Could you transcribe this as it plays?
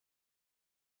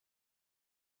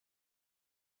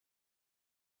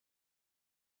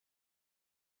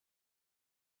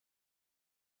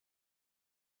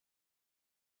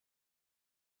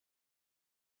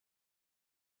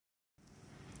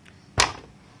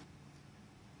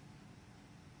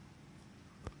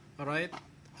Alright,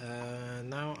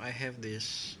 now I have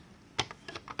this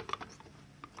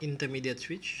intermediate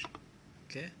switch.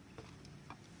 Okay,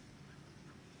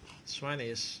 this one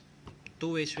is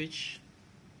two-way switch,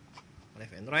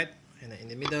 left and right, and in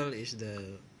the middle is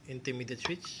the intermediate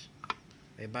switch,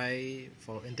 whereby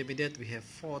for intermediate we have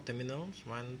 4 terminals,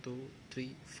 1, 2,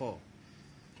 3, 4.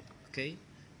 Okay,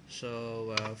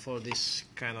 so for this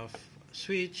kind of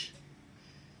switch,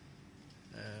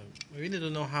 we need to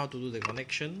know how to do the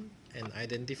connection and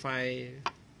identify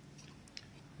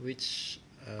which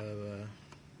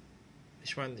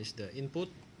one is the input,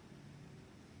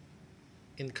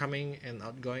 incoming and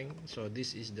outgoing. So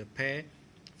this is the pair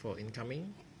for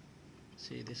incoming.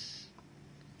 See this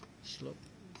slope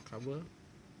cover,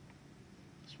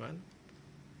 this one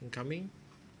incoming,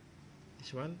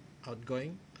 this one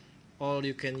outgoing, or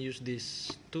you can use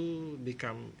this to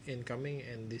become incoming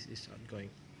and this is outgoing.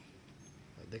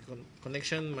 The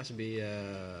connection must be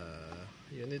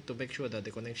you need to make sure that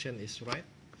the connection is right,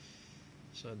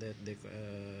 so that the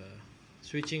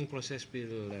switching process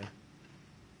will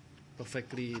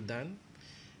perfectly done.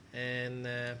 And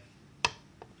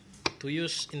to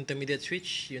use intermediate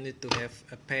switch, you need to have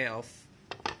a pair of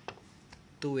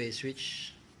two-way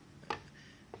switch,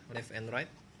 left and right,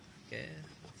 okay,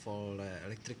 for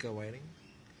electrical wiring.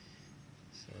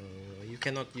 So you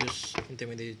cannot use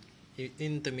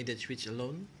intermediate switch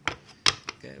alone,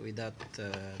 okay, without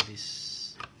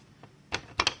this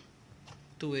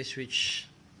two-way switch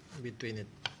between it.